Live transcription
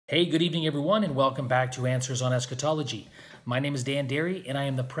Hey, good evening, everyone, and welcome back to Answers on Eschatology. My name is Dan Derry, and I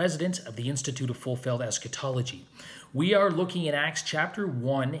am the president of the Institute of Fulfilled Eschatology. We are looking at Acts chapter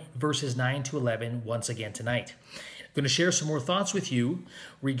 1, verses 9 to 11 once again tonight. I'm going to share some more thoughts with you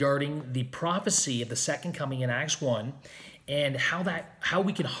regarding the prophecy of the second coming in Acts 1 and how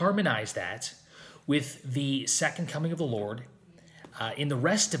we can harmonize that with the second coming of the Lord in the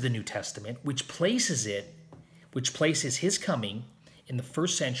rest of the New Testament, which places his coming in the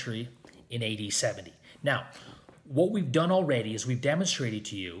first century in AD 70. Now, what we've done already is we've demonstrated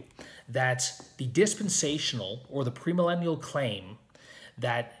to you that the dispensational or the premillennial claim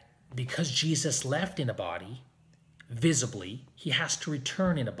that because Jesus left in a body visibly, he has to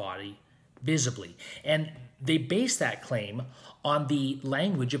return in a body visibly. And they base that claim on the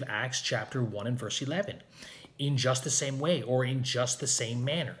language of Acts chapter 1 and verse 11, in just the same way or in just the same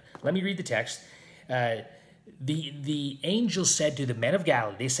manner. Let me read the text. The angel said to the men of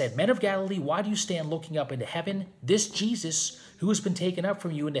Galilee, they said, "Men of Galilee, why do you stand looking up into heaven? This Jesus, who has been taken up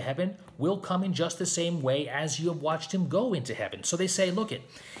from you into heaven, will come in just the same way as you have watched him go into heaven." So they say, look,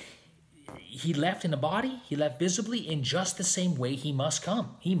 he left in a body, he left visibly, in just the same way he must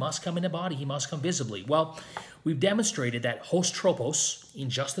come. He must come in a body, he must come visibly. Well, we've demonstrated that hos tropos, in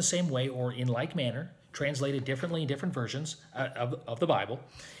just the same way or in like manner, translated differently in different versions of the Bible,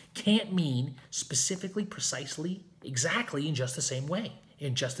 can't mean specifically, precisely, exactly in just the same way,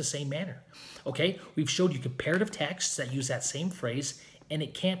 in just the same manner. Okay? We've showed you comparative texts that use that same phrase, and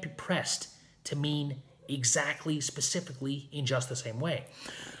it can't be pressed to mean exactly, specifically, in just the same way.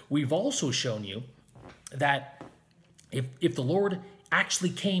 We've also shown you that if the Lord actually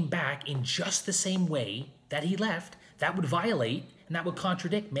came back in just the same way that he left, that would violate and that would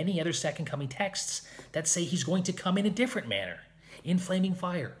contradict many other second coming texts that say he's going to come in a different manner, in flaming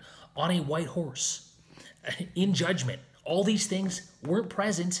fire, on a white horse, in judgment. All these things weren't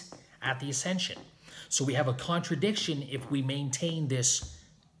present at the ascension. So we have a contradiction if we maintain this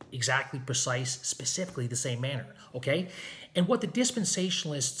exactly, precise, specifically the same manner, okay? And what the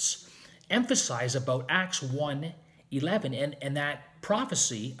dispensationalists emphasize about Acts 1:11 and that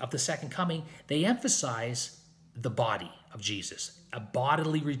prophecy of the second coming, they emphasize the body of Jesus, a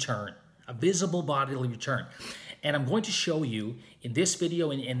bodily return, a visible bodily return. And I'm going to show you in this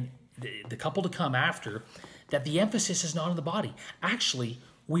video and the couple to come after that the emphasis is not on the body. Actually,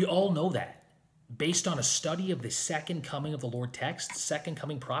 we all know that. Based on a study of the second coming of the Lord text, second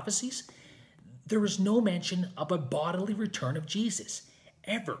coming prophecies, there is no mention of a bodily return of Jesus,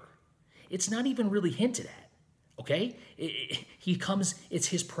 ever. It's not even really hinted at, okay? He comes, it's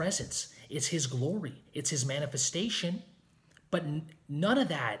his presence, it's his glory, it's his manifestation, but none of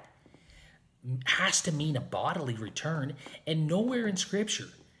that has to mean a bodily return, and nowhere in Scripture,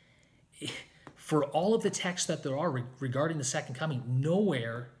 for all of the texts that there are regarding the second coming,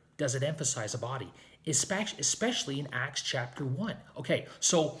 nowhere does it emphasize a body, especially in Acts chapter 1. Okay,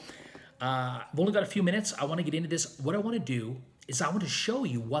 so I've only got a few minutes. I want to get into this. What I want to do is I want to show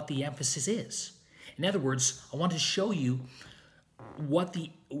you what the emphasis is. In other words, I want to show you what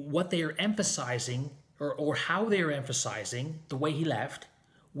they are emphasizing or how they are emphasizing the way he left,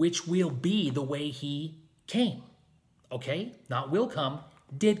 which will be the way he came. Okay? Not will come,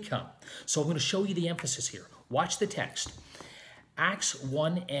 did come. So I'm going to show you the emphasis here. Watch the text. Acts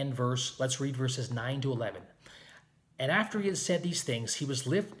 1 and let's read verses 9 to 11. And after he had said these things, he was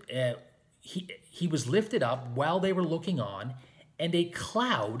lifted up while they were looking on, and a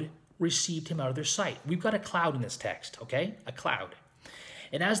cloud received him out of their sight. We've got a cloud in this text, okay? A cloud.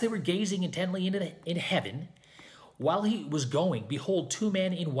 And as they were gazing intently into heaven, while he was going, behold, two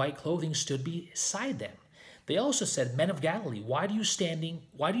men in white clothing stood beside them. They also said, "Men of Galilee, why do you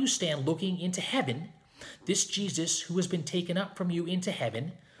stand looking into heaven? This Jesus who has been taken up from you into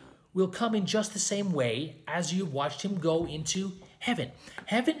heaven will come in just the same way as you watched him go into heaven."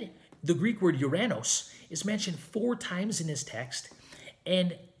 Heaven, the Greek word uranos, is mentioned 4 times in this text,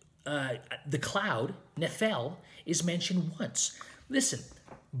 and the cloud, nephel, is mentioned once. Listen,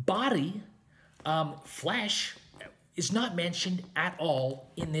 body, flesh, is not mentioned at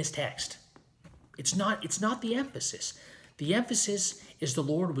all in this text. It's not the emphasis. The emphasis is the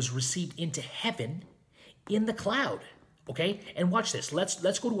Lord was received into heaven in the cloud. Okay? And watch this.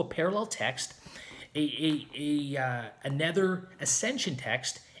 Let's go to a parallel text, another ascension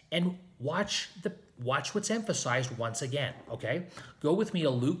text, and watch what's emphasized once again. Okay? Go with me to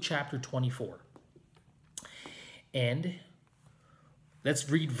Luke chapter 24. And let's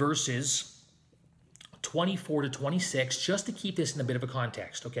read verses 24 to 26, just to keep this in a bit of a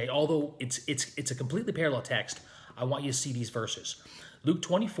context, okay? Although it's a completely parallel text, I want you to see these verses. Luke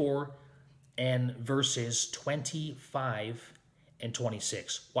 24 and verses 25 and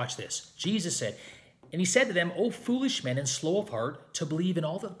 26. Watch this. Jesus said, and he said to them, O foolish men and slow of heart to believe in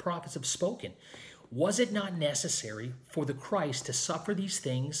all that the prophets have spoken. Was it not necessary for the Christ to suffer these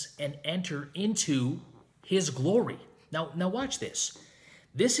things and enter into his glory? Now watch this.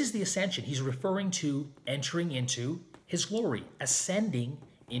 This is the ascension. He's referring to entering into his glory, ascending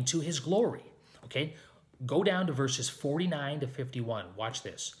into his glory. Okay, go down to verses 49 to 51. Watch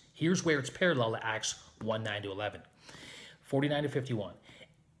this. Here's where it's parallel to Acts 1, 9 to 11. 49 to 51.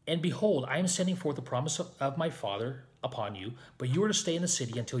 And behold, I am sending forth the promise of my Father upon you, but you are to stay in the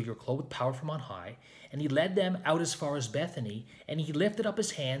city until you are clothed with power from on high. And he led them out as far as Bethany, and he lifted up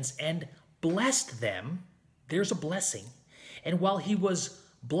his hands and blessed them. There's a blessing. And while he was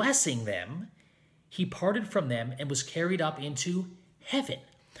blessing them, he parted from them and was carried up into heaven.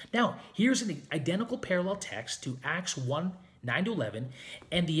 Now, here's an identical parallel text to Acts 1, 9 to 11,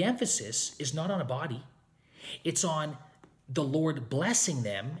 and the emphasis is not on a body. It's on the Lord blessing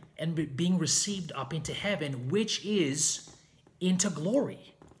them and being received up into heaven, which is into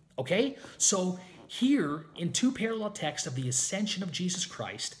glory. Okay? So here, in two parallel texts of the ascension of Jesus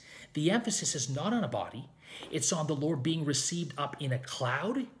Christ, the emphasis is not on a body. It's on the Lord being received up in a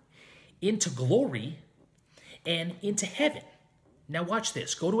cloud, into glory, and into heaven. Now watch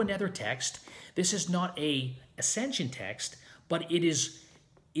this. Go to another text. This is not a ascension text, but it is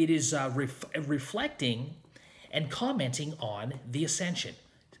reflecting and commenting on the ascension.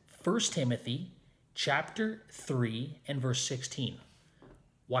 1 Timothy chapter 3 and verse 16.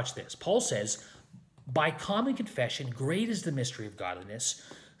 Watch this. Paul says, by common confession, great is the mystery of godliness.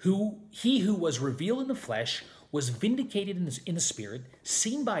 He who was revealed in the flesh was vindicated in the spirit,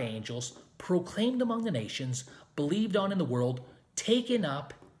 seen by angels, proclaimed among the nations, believed on in the world, taken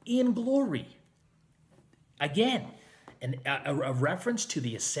up in glory. Again, a reference to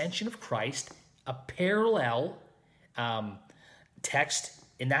the ascension of Christ, a parallel text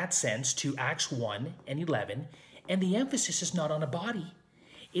in that sense to Acts 1 and 11, and the emphasis is not on a body.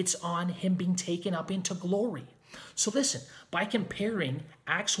 It's on him being taken up into glory. So listen, by comparing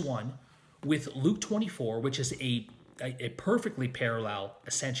Acts 1 with Luke 24, which is a perfectly parallel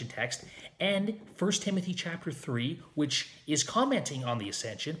ascension text, and 1 Timothy chapter 3, which is commenting on the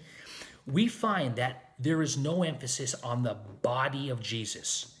ascension, we find that there is no emphasis on the body of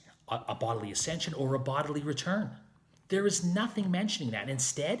Jesus, a bodily ascension or a bodily return. There is nothing mentioning that.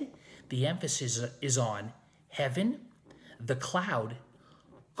 Instead, the emphasis is on heaven, the cloud,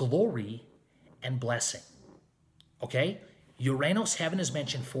 glory, and blessing. Okay? Uranos, heaven, is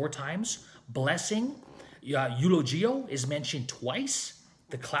mentioned 4 times. Blessing, eulogio, is mentioned twice.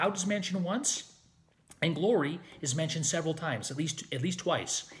 The cloud is mentioned once. And glory is mentioned several times, at least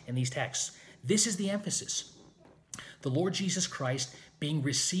twice in these texts. This is the emphasis. The Lord Jesus Christ being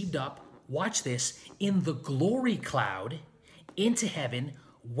received up, watch this, in the glory cloud into heaven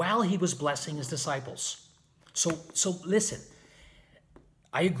while he was blessing his disciples. So listen,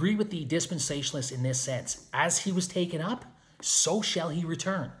 I agree with the dispensationalists in this sense. As he was taken up, so shall he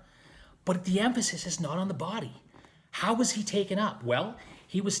return. But the emphasis is not on the body. How was he taken up? Well,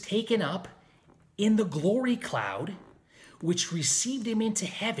 he was taken up in the glory cloud, which received him into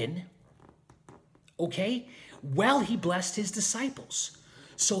heaven, okay, while he blessed his disciples.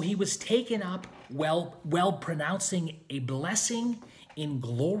 So he was taken up while pronouncing a blessing in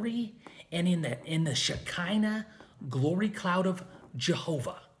glory and in the Shekinah glory cloud of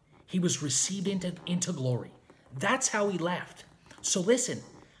Jehovah. He was received into glory. That's how he left. So listen,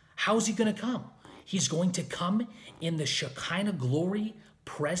 how's he going to come? He's going to come in the Shekinah glory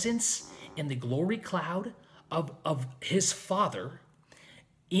presence in the glory cloud of his Father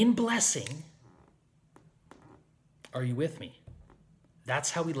in blessing. Are you with me?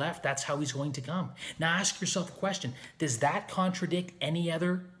 That's how he left. That's how he's going to come. Now ask yourself a question. Does that contradict any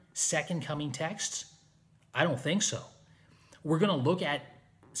other second coming texts? I don't think so. We're going to look at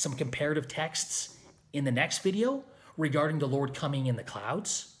some comparative texts in the next video regarding the Lord coming in the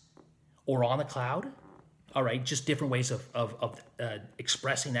clouds or on the cloud. All right, just different ways of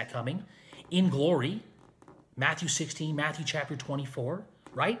expressing that coming. In glory, Matthew 16, Matthew chapter 24,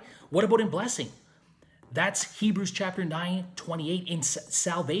 right? What about in blessing? That's Hebrews chapter 9, 28. In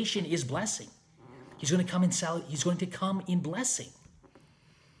salvation is blessing. He's going to come in blessing.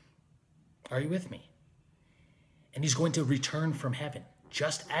 Are you with me? And he's going to return from heaven.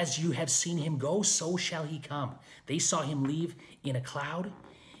 Just as you have seen him go, so shall he come. They saw him leave in a cloud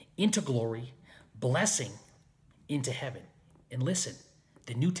into glory, blessing into heaven. And listen,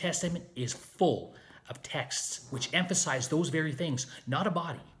 the New Testament is full of texts which emphasize those very things, not a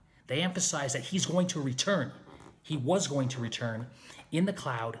body. They emphasize that he's going to return. He was going to return in the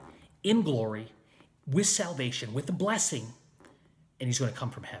cloud, in glory, with salvation, with the blessing, and he's going to come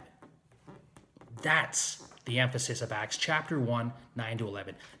from heaven. That's the emphasis of Acts chapter 1, 9 to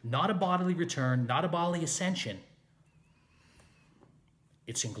 11. Not a bodily return, not a bodily ascension.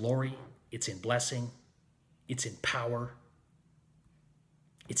 It's in glory, it's in blessing, it's in power,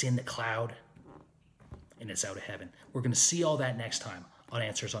 it's in the cloud, and it's out of heaven. We're going to see all that next time on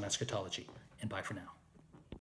Answers on Eschatology. And bye for now.